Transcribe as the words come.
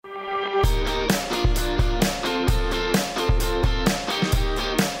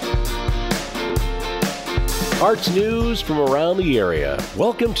Arts news from around the area.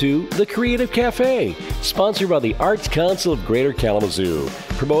 Welcome to The Creative Cafe, sponsored by the Arts Council of Greater Kalamazoo,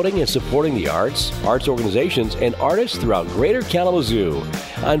 promoting and supporting the arts, arts organizations, and artists throughout Greater Kalamazoo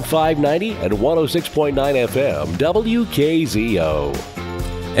on 590 and 106.9 FM, WKZO.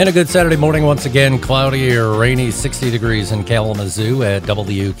 And a good Saturday morning once again, cloudy or rainy, 60 degrees in Kalamazoo at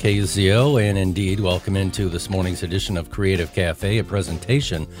WKZO. And indeed, welcome into this morning's edition of Creative Cafe, a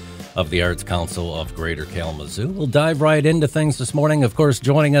presentation of the Arts Council of Greater Kalamazoo. We'll dive right into things this morning. Of course,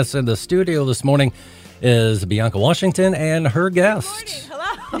 joining us in the studio this morning is Bianca Washington and her guest.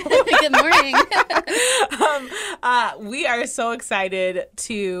 Good morning. We are so excited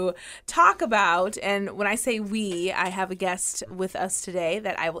to talk about, and when I say we, I have a guest with us today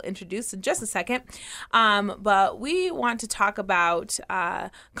that I will introduce in just a second. But we want to talk about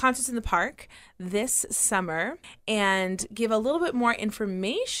Concerts in the Park this summer and give a little bit more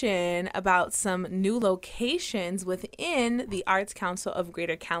information about some new locations within the Arts Council of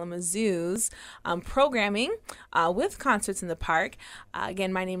Greater Kalamazoo's programming with Concerts in the Park.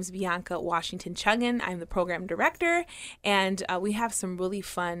 Again, my name is Bianca Washington Chuggan. I'm the program director, and we have some really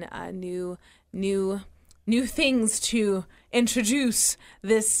fun new things to introduce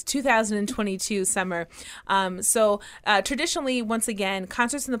this 2022 summer. Traditionally, once again,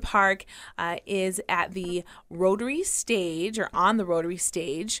 Concerts in the Park is at the Rotary Stage, or on the Rotary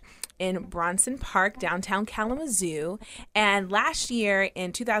Stage in Bronson Park, downtown Kalamazoo. And last year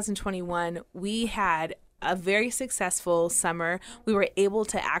in 2021, we had a very successful summer. We were able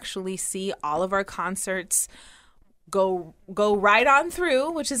to actually see all of our concerts go right on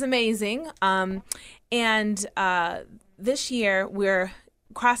through, which is amazing. This year, we're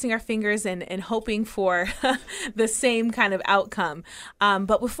crossing our fingers and hoping for the same kind of outcome.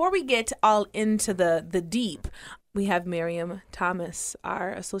 But before we get all into the deep, we have Miriam Thomas,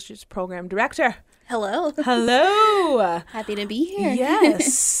 our Associate Program Director. Hello. Hello. Happy to be here.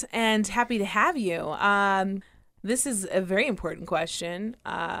 Yes, and happy to have you. This is a very important question.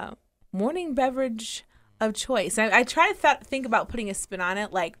 Morning beverage of choice. I try to think about putting a spin on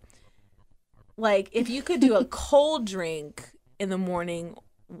it, like if you could do a cold drink in the morning,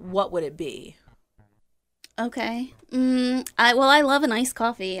 what would it be? Okay. I love an iced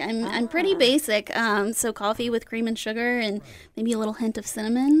coffee. I'm pretty basic. So coffee with cream and sugar and maybe a little hint of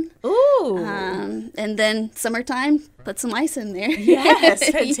cinnamon. Ooh. And then summertime, put some ice in there. Yes,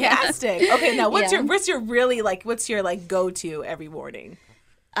 fantastic. Yeah. Okay, now what's your go-to every morning?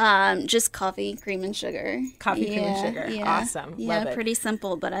 Just coffee, cream and sugar. Cream and sugar. Yeah. Awesome. Love it. Pretty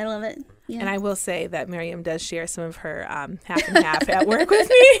simple, but I love it. Yeah. And I will say that Miriam does share some of her half and half at work with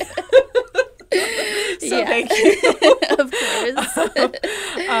me. So thank you. Of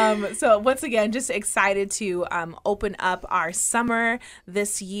course. So once again, just excited to open up our summer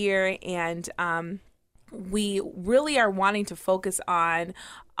this year, and we really are wanting to focus on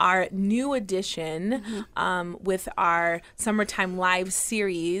our new edition with our Summertime Live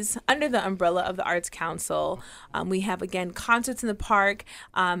series under the umbrella of the Arts Council. We have, again, Concerts in the Park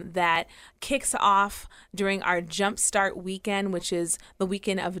that kicks off during our Jumpstart weekend, which is the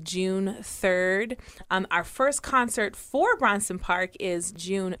weekend of June 3rd. Our first concert for Bronson Park is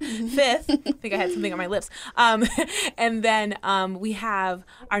June 5th. I think I had something on my lips. And then we have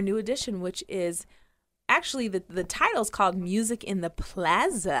our new edition, which is actually, the title's called Music in the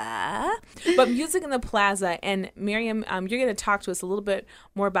Plaza, but Music in the Plaza. And Miriam, you're going to talk to us a little bit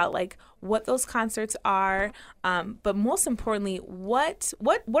more about what those concerts are, but most importantly, what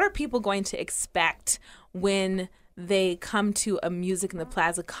are people going to expect when they come to a Music in the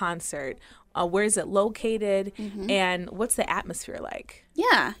Plaza concert? Where is it located, and what's the atmosphere like?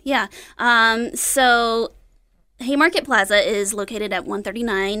 Yeah. So Haymarket Plaza is located at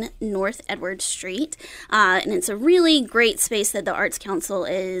 139 North Edward Street, and it's a really great space that the Arts Council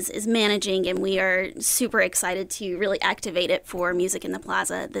is managing, and we are super excited to really activate it for Music in the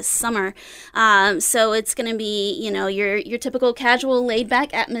Plaza this summer. So it's going to be, your typical casual,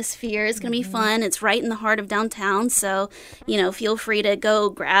 laid-back atmosphere. It's going to be fun. It's right in the heart of downtown, so, feel free to go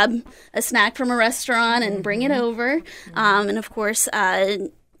grab a snack from a restaurant and bring it over. And of course,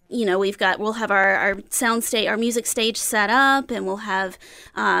 we'll have our music stage set up, and we'll have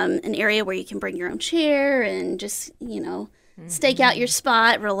an area where you can bring your own chair and just, stake out your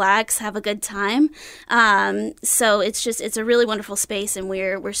spot, relax, have a good time. So it's a really wonderful space, and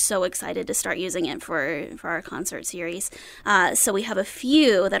we're so excited to start using it for our concert series. So we have a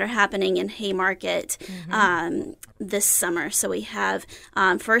few that are happening in Haymarket this summer. So we have,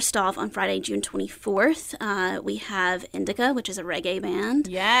 first off, on Friday, June 24th, we have Indica, which is a reggae band.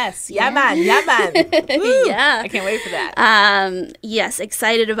 Yes. Yeah, man. Woo. Yeah. I can't wait for that. Yes,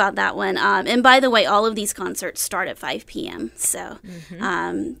 excited about that one. And by the way, all of these concerts start at 5 p.m. So,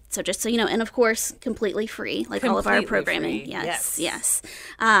 so just so you know, and of course, completely free, like all of our programming. Free. Yes.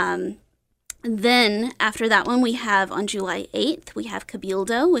 Then after that one, we have on July 8th, we have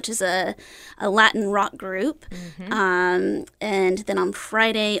Cabildo, which is a Latin rock group. And then on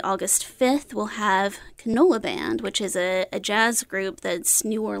Friday, August 5th, we'll have Canola Band, which is a jazz group that's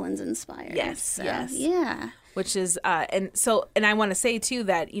New Orleans inspired. Yes. Yeah. Which is, and I want to say too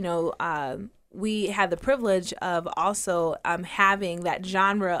that, you know, we had the privilege of also having that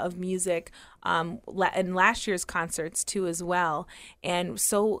genre of music in last year's concerts too as well, and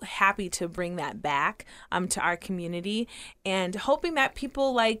so happy to bring that back to our community, and hoping that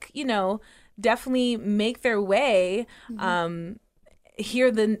people definitely make their way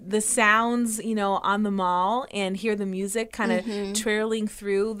hear the sounds, on the mall, and hear the music kind of twirling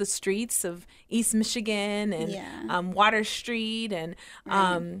through the streets of East Michigan and Water Street and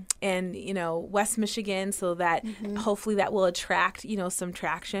West Michigan, so that hopefully that will attract some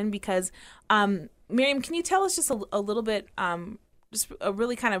traction. Because Miriam, can you tell us just a little bit, just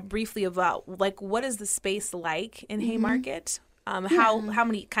really kind of briefly about what is the space like in Haymarket? How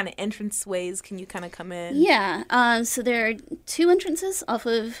many kind of entrance ways can you kind of come in? Yeah, so there are two entrances off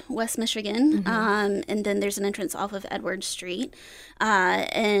of West Michigan, and then there's an entrance off of Edward Street,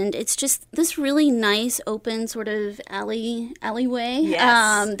 and it's just this really nice open sort of alleyway.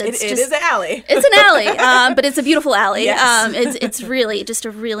 Yes, it is an alley. It's an alley, but it's a beautiful alley. Yes. It's really just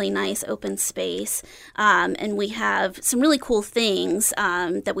a really nice open space, and we have some really cool things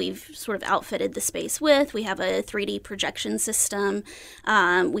that we've sort of outfitted the space with. We have a 3D projection system.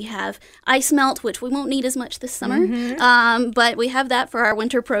 We have ice melt, which we won't need as much this summer, but we have that for our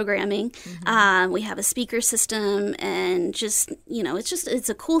winter programming. We have a speaker system, and just it's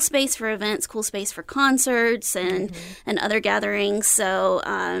a cool space for events, cool space for concerts and other gatherings. So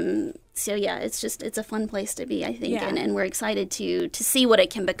yeah, it's a fun place to be, I think, and we're excited to see what it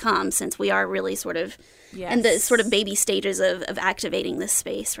can become, since we are really sort of in the sort of baby stages of activating this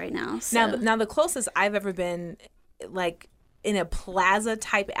space right now. So. Now the closest I've ever been, in a plaza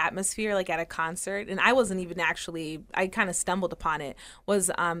type atmosphere, like at a concert, and I wasn't even I kind of stumbled upon it, was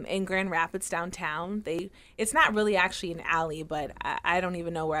in Grand Rapids downtown. It's not really actually an alley, but I don't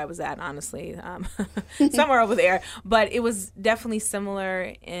even know where I was at, honestly, somewhere over there. But it was definitely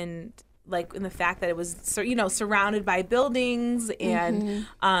similar in the fact that it was surrounded by buildings, and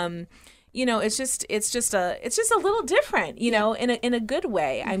it's just a little different, in a good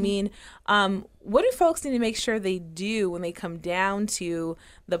way. I mean, what do folks need to make sure they do when they come down to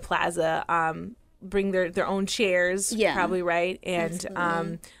the plaza? Bring their own chairs, probably, right?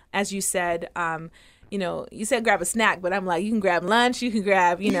 And as you said, you said grab a snack, but I'm like, you can grab lunch, you can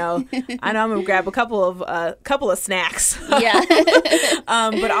grab, I know I'm gonna grab a couple of snacks.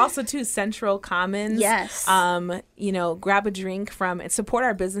 But also too, Central Commons. Yes. Grab a drink and support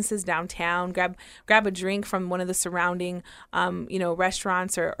our businesses downtown. Grab a drink from one of the surrounding,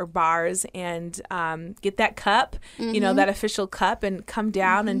 restaurants or bars, and get that cup, that official cup, and come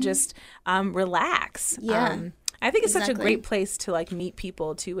down and just relax. Yeah. I think it's such a great place to meet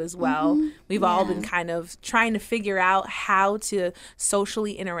people too as well. We've all been kind of trying to figure out how to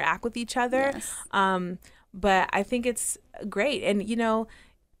socially interact with each other. Yes. But I think it's great. And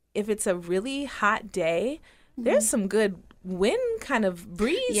if it's a really hot day, there's some good wind kind of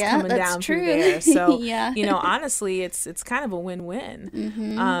breeze coming down through there. So honestly, it's kind of a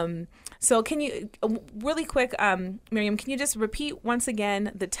win-win. So can you, really quick, Miriam, can you just repeat once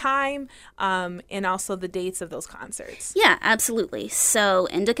again the time and also the dates of those concerts? Yeah, absolutely. So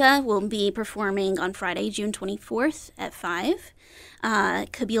Indica will be performing on Friday, June 24th at 5.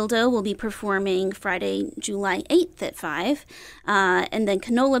 Cabildo will be performing Friday, July 8th at 5. And then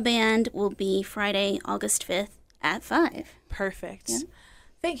Canola Band will be Friday, August 5th at 5. Perfect. Yeah.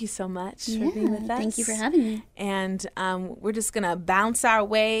 Thank you so much for being with us. Thank you for having me. And we're just going to bounce our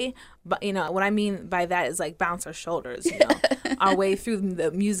way. But, what I mean by that is bounce our shoulders, our way through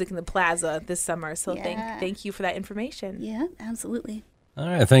the music in the plaza this summer. So thank you for that information. Yeah, absolutely. All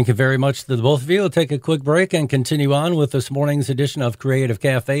right. Thank you very much to the both of you. We'll take a quick break and continue on with this morning's edition of Creative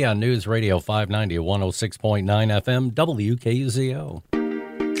Cafe on News Radio 590 106.9 FM WKZO.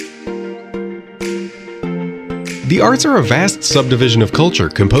 The arts are a vast subdivision of culture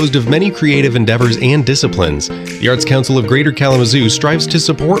composed of many creative endeavors and disciplines. The Arts Council of Greater Kalamazoo strives to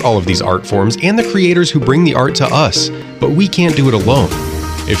support all of these art forms and the creators who bring the art to us, but we can't do it alone.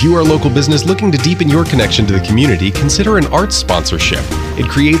 If you are a local business looking to deepen your connection to the community, consider an arts sponsorship. It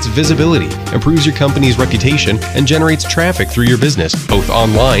creates visibility, improves your company's reputation, and generates traffic through your business, both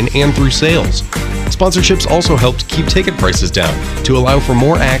online and through sales. Sponsorships also help to keep ticket prices down to allow for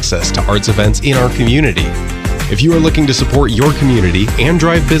more access to arts events in our community. If you are looking to support your community and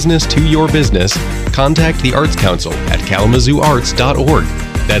drive business to your business, contact the Arts Council at kalamazooarts.org.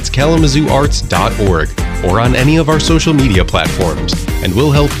 That's kalamazooarts.org, or on any of our social media platforms, and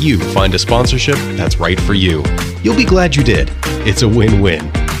we'll help you find a sponsorship that's right for you. You'll be glad you did. It's a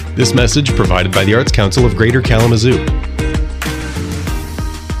win-win. This message provided by the Arts Council of Greater Kalamazoo.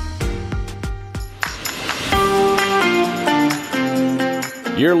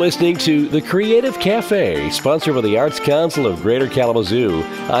 You're listening to The Creative Cafe, sponsored by the Arts Council of Greater Kalamazoo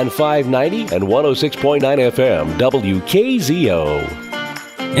on 590 and 106.9 FM WKZO.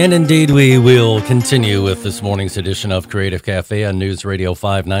 And indeed, we will continue with this morning's edition of Creative Cafe on News Radio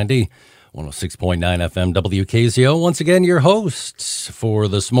 590, 106.9 FM WKZO. Once again, your hosts for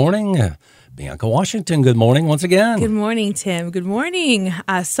this morning, Bianca Washington. Good morning once again. Good morning, Tim. Good morning.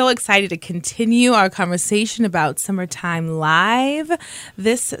 So excited to continue our conversation about Summertime Live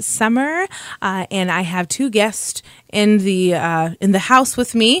this summer. And I have two guests in the house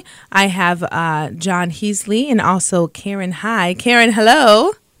with me. I have John Heasley and also Karen High. Karen,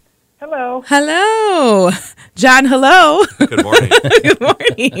 hello. Hello. Hello. John, hello. Good morning. Good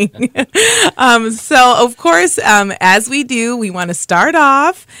morning. So, of course, as we do, we want to start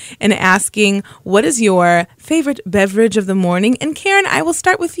off and asking, what is your favorite beverage of the morning? And Karen, I will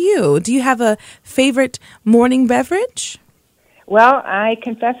start with you. Do you have a favorite morning beverage? Well, I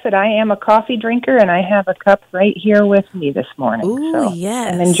confess that I am a coffee drinker, and I have a cup right here with me this morning. Ooh, so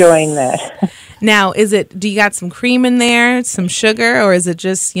yes. I'm enjoying that. Now, do you got some cream in there, some sugar, or is it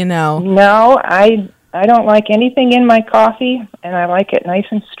just, No, I don't like anything in my coffee, and I like it nice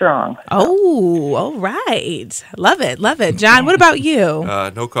and strong. Oh, all right. Love it, love it. John, what about you?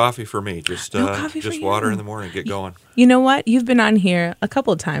 No coffee for me. Just water in the morning. Get going. You know what? You've been on here a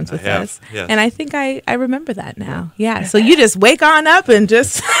couple of times with us. Yes. And I think I remember that now. Yeah. So you just wake on up and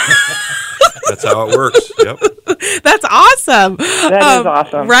just... That's how it works. Yep. That's awesome. That is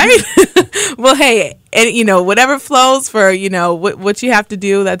awesome. Right? Well, hey, and whatever flows for, what you have to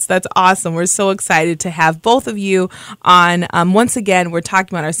do, that's awesome. We're so excited to have both of you on. Once again, we're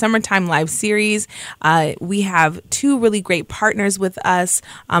talking about our Summertime Live series. We have two really great partners with us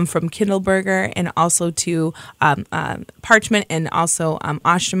from Kindleberger and also to Parchment and also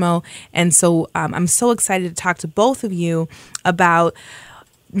Oshtemo. And so I'm so excited to talk to both of you about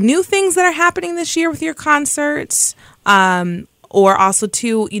new things that are happening this year with your concerts, or also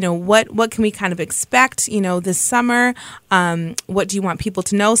too, what can we kind of expect, this summer? What do you want people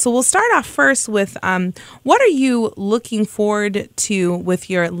to know? So we'll start off first with what are you looking forward to with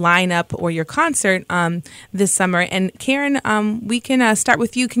your lineup or your concert this summer? And Karen, we can start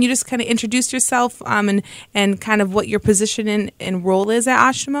with you. Can you just kind of introduce yourself and kind of what your position and role is at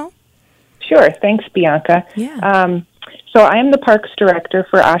Oshtemo? Sure. Thanks, Bianca. Yeah. So I am the Parks Director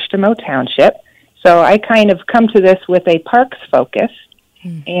for Oshtemo Township. So I kind of come to this with a parks focus.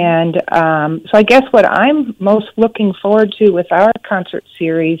 Mm-hmm. And so I guess what I'm most looking forward to with our concert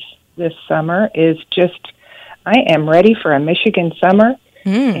series this summer is just I am ready for a Michigan summer.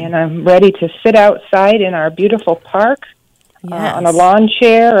 And I'm ready to sit outside in our beautiful park on a lawn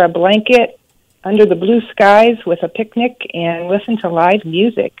chair or a blanket under the blue skies with a picnic and listen to live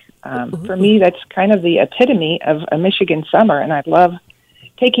music. For me, that's kind of the epitome of a Michigan summer, and I love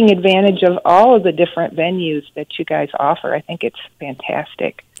taking advantage of all of the different venues that you guys offer. I think it's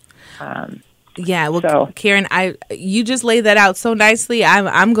fantastic. Karen, you just laid that out so nicely.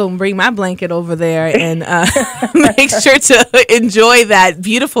 I'm going to bring my blanket over there and make sure to enjoy that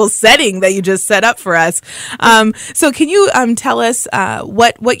beautiful setting that you just set up for us. So can you tell us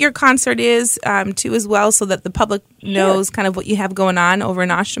what your concert is too as well, so that the public knows kind of what you have going on over in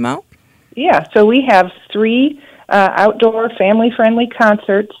Oshtemo? Yeah, so we have 3 outdoor family-friendly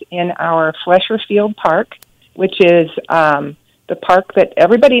concerts in our Flesher Field Park, which is the park that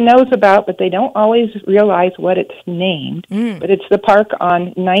everybody knows about, but they don't always realize what it's named. But it's the park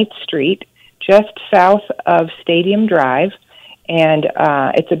on 9th Street, just south of Stadium Drive. And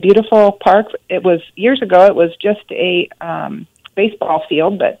it's a beautiful park. It was, years ago, it was just a baseball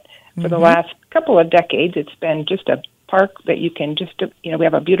field, but for the last couple of decades, it's been just a park that you can just, we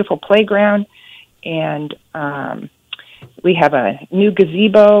have a beautiful playground, and We have a new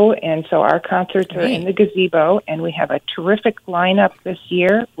gazebo, and so our concerts are in the gazebo, and we have a terrific lineup this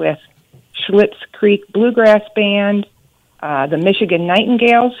year with Schlitz Creek Bluegrass Band, the Michigan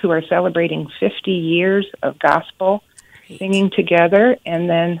Nightingales, who are celebrating 50 years of gospel singing together, and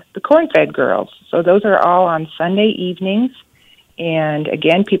then the Corn-Fed Girls. So those are all on Sunday evenings. And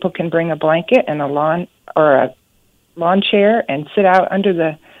again, people can bring a blanket and a lawn chair and sit out under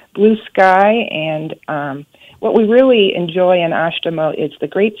the blue sky. And what we really enjoy in Ashtamo is the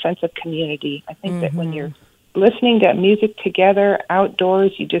great sense of community. I think that when you're listening to music together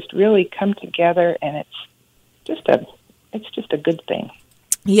outdoors, you just really come together, and it's just a good thing.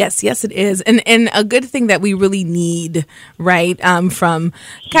 Yes, it is. And a good thing that we really need, right? From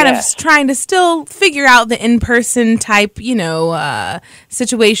kind of trying to still figure out the in-person type,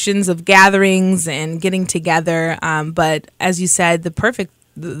 situations of gatherings and getting together. But as you said, the perfect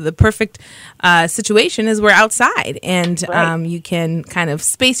situation is we're outside, and you can kind of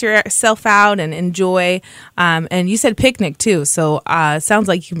space yourself out and enjoy. And you said picnic too, so it sounds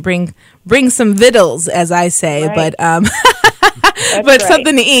like you can bring some vittles, as I say, but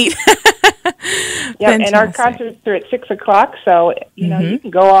something to eat. Yeah, and our concerts are at 6:00, so you can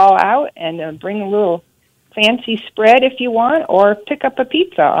go all out and bring a little fancy spread if you want, or pick up a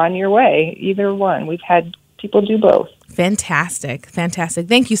pizza on your way. Either one. We've had people do both. Fantastic.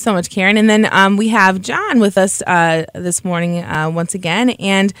 Thank you so much, Karen. And then we have John with us this morning once again.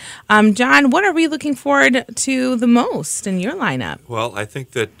 And John, what are we looking forward to the most in your lineup? Well, I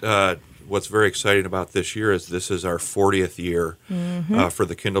think that what's very exciting about this year is this is our 40th year for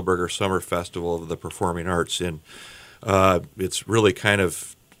the Kindleberger Summer Festival of the Performing Arts. And it's really kind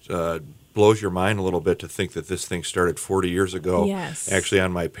of blows your mind a little bit to think that this thing started 40 years ago, actually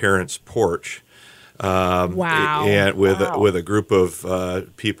on my parents' porch. And with a group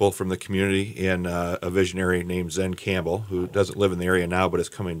of people from the community and a visionary named Zen Campbell, who doesn't live in the area now but is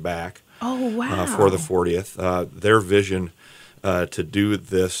coming back for the 40th. Their vision to do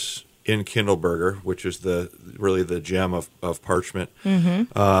this in Kindleberger, which is really the gem of Parchment,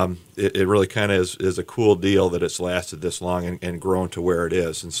 it really kind of is a cool deal that it's lasted this long and grown to where it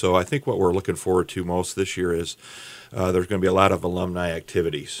is. And so I think what we're looking forward to most this year is there's going to be a lot of alumni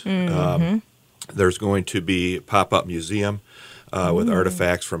activities. There's going to be a pop-up museum with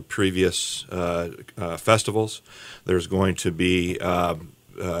artifacts from previous festivals. There's going to be,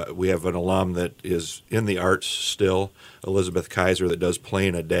 we have an alum that is in the arts still, Elizabeth Kaiser, that does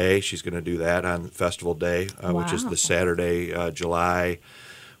Playing a Day. She's going to do that on Festival Day, which is the Saturday, July,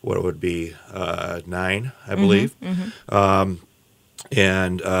 what it would be, 9, I believe.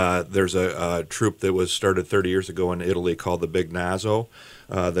 And there's a troupe that was started 30 years ago in Italy called the Big Naso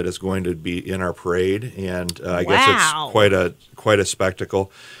that is going to be in our parade, and I guess it's quite a spectacle.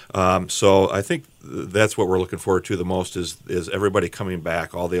 So I think that's what we're looking forward to the most is everybody coming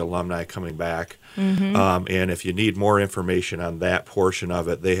back, all the alumni coming back. And if you need more information on that portion of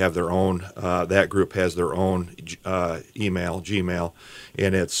it, they have their own. That group has their own Gmail,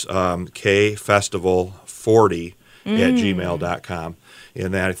 and it's kfestival40 at gmail.com.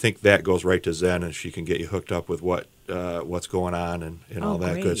 And I think that goes right to Zen, and she can get you hooked up with what's going on and all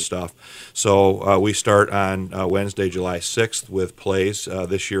that good stuff. So we start on Wednesday, July 6th with plays.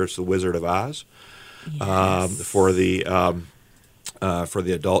 This year it's The Wizard of Oz for the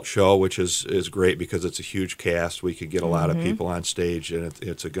adult show, which is great because it's a huge cast. We could get a lot of people on stage, and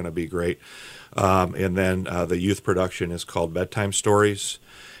it's going to be great. And then the youth production is called Bedtime Stories,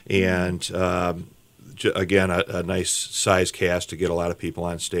 and again, a nice size cast to get a lot of people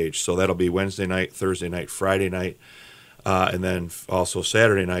on stage. So that'll be Wednesday night, Thursday night, Friday night, and then also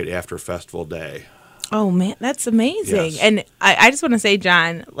Saturday night after Festival Day. Oh, man, that's amazing. Yes. And I just want to say,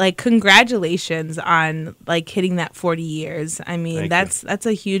 John, congratulations on, hitting that 40 years. I mean, that's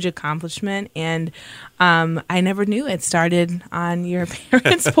a huge accomplishment. And I never knew it started on your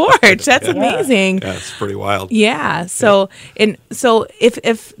parents' porch. That's amazing. Yeah, it's pretty wild. Yeah. So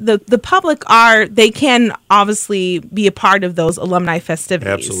if the public they can obviously be a part of those alumni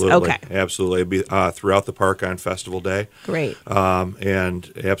festivities. Absolutely. Okay. Absolutely. It'll be throughout the park on Festival Day. Great.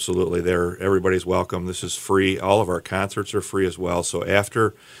 And absolutely, everybody's welcome. This is free. All of our concerts are free as well. So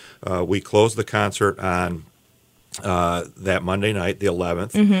after we close the concert on that Monday night, the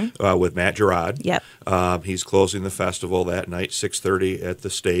 11th, with Matt Gerard. Yep. He's closing the festival that night, 6:30 at the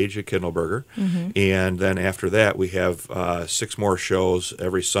stage at Kindleberger. And then after that, we have 6 more shows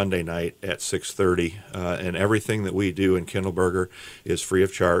every Sunday night at 6:30. And everything that we do in Kindleberger is free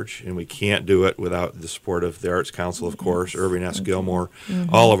of charge, and we can't do it without the support of the Arts Council, of course, Irving S. Gilmore.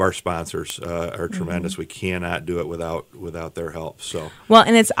 All of our sponsors are tremendous. We cannot do it without their help. So well,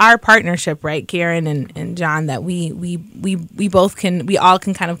 and it's our partnership, right, Karen and John, that we we all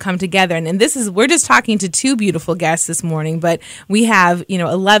can kind of come together. And we're just talking to two beautiful guests this morning, but we have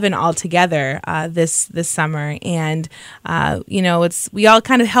 11 all together this summer, and we all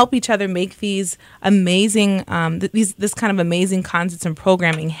kind of help each other make these amazing this kind of amazing concerts and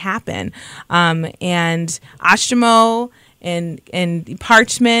programming happen. And Ashtimo and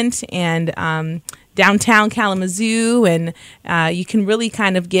Parchment and downtown Kalamazoo, and you can really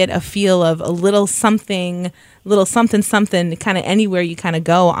kind of get a feel of a little something kind of anywhere you kind of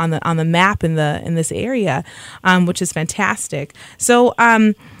go on the map in this area, which is fantastic. So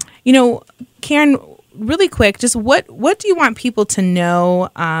Karen, really quick, just what do you want people to know,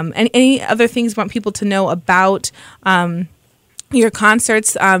 and any other things you want people to know about your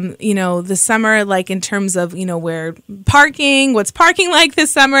concerts, this summer, like in terms of, what's parking like this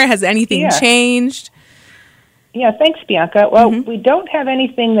summer? Has anything changed? Yeah, thanks, Bianca. Well, we don't have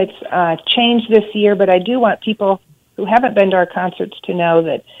anything that's changed this year, but I do want people who haven't been to our concerts to know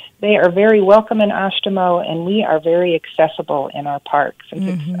that they are very welcome in Ashtimo, and we are very accessible in our park.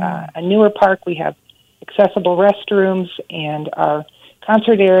 Since it's a newer park, we have accessible restrooms, and our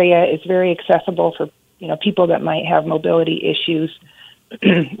concert area is very accessible for people that might have mobility issues.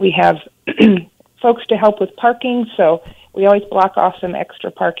 We have folks to help with parking, so we always block off some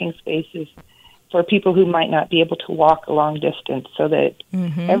extra parking spaces for people who might not be able to walk a long distance, so that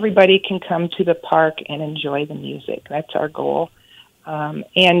everybody can come to the park and enjoy the music. That's our goal.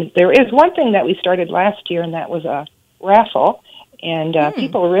 And there is one thing that we started last year, and that was a raffle, and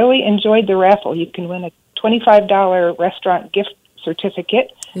people really enjoyed the raffle. You can win a $25 restaurant gift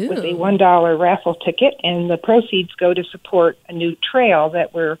certificate with a $1 raffle ticket, and the proceeds go to support a new trail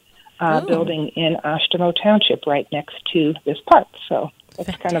that we're building in Ashtimo Township right next to this park. So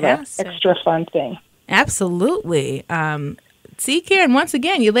it's kind of an extra fun thing. Absolutely. See, Karen, once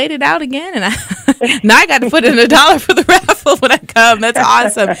again, you laid it out again, and now I got to put in $1 for the raffle when I come. That's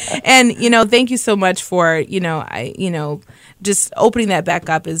awesome. And, thank you so much for, just opening that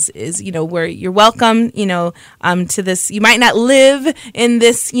back up is where you're welcome, to this. You might not live in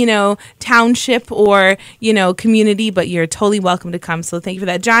this, township or, community, but you're totally welcome to come. So thank you for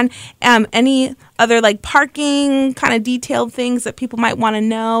that. John, any other like parking kind of detailed things that people might want to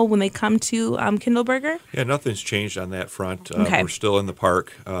know when they come to Kindleberger? Yeah, nothing's changed on that front. Okay. We're still in the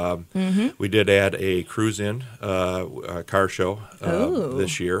park. We did add a cruise-in car show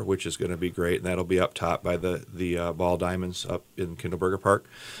this year, which is going to be great, and that'll be up top by the Ball Diamonds up in Kindleberger Park.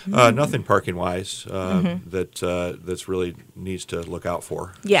 Nothing parking-wise that's really needs to look out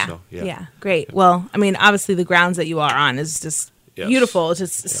for. Yeah, so, yeah, great. Well, I mean, obviously the grounds that you are on is just beautiful. It's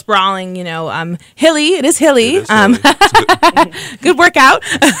just sprawling, hilly. It is hilly. It is hilly. Good workout.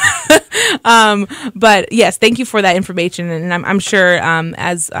 But yes, thank you for that information. And I'm sure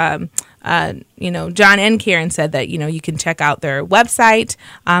as John and Karen said that, you can check out their website.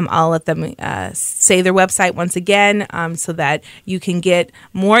 I'll let them say their website once again so that you can get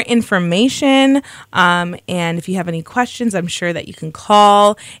more information. And if you have any questions, I'm sure that you can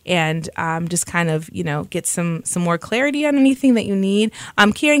call and just kind of, get some more clarity on anything that you need.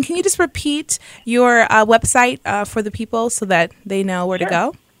 Karen, can you just repeat your website for the people so that they know where to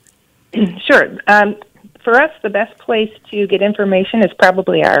go? Sure. For us, the best place to get information is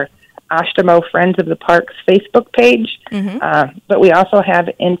probably our Ashtimo Friends of the Park's Facebook page, but we also have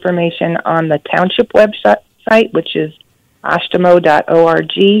information on the township website, which is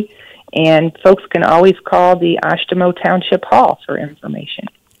ashtimo.org, and folks can always call the Ashtimo Township Hall for information.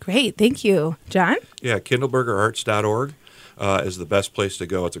 Great, thank you. John? Yeah, kindlebergerarts.org is the best place to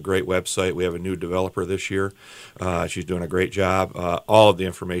go. It's a great website. We have a new developer this year. She's doing a great job. All of the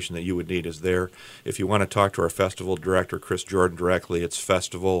information that you would need is there. If you want to talk to our festival director, Chris Jordan, directly, it's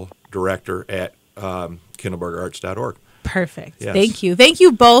festivaldirector@kindlebergerarts.org. Perfect. Yes. Thank you. Thank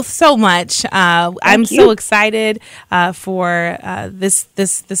you both so much. I'm so excited for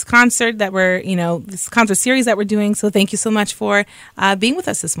this concert that we're, this concert series that we're doing. So thank you so much for being with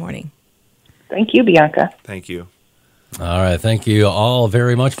us this morning. Thank you, Bianca. Thank you. All right. Thank you all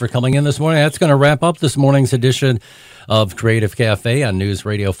very much for coming in this morning. That's going to wrap up this morning's edition of Creative Cafe on News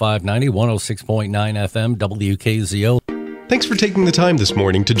Radio 590, 106.9 FM, WKZO. Thanks for taking the time this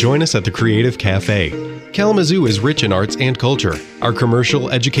morning to join us at the Creative Cafe. Kalamazoo is rich in arts and culture. Our commercial,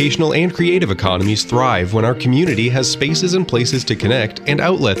 educational, and creative economies thrive when our community has spaces and places to connect and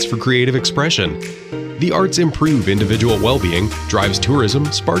outlets for creative expression. The arts improve individual well-being, drives tourism,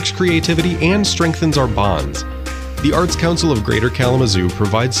 sparks creativity, and strengthens our bonds. The Arts Council of Greater Kalamazoo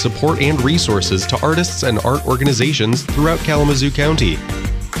provides support and resources to artists and art organizations throughout Kalamazoo County.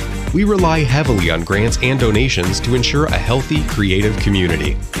 We rely heavily on grants and donations to ensure a healthy, creative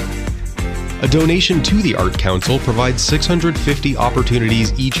community. A donation to the Art Council provides 650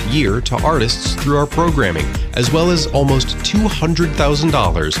 opportunities each year to artists through our programming, as well as almost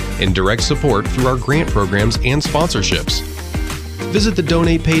 $200,000 in direct support through our grant programs and sponsorships. Visit the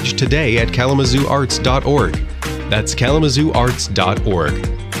donate page today at KalamazooArts.org. That's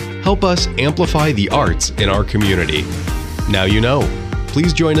KalamazooArts.org. Help us amplify the arts in our community. Now you know.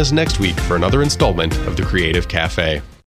 Please join us next week for another installment of the Creative Cafe.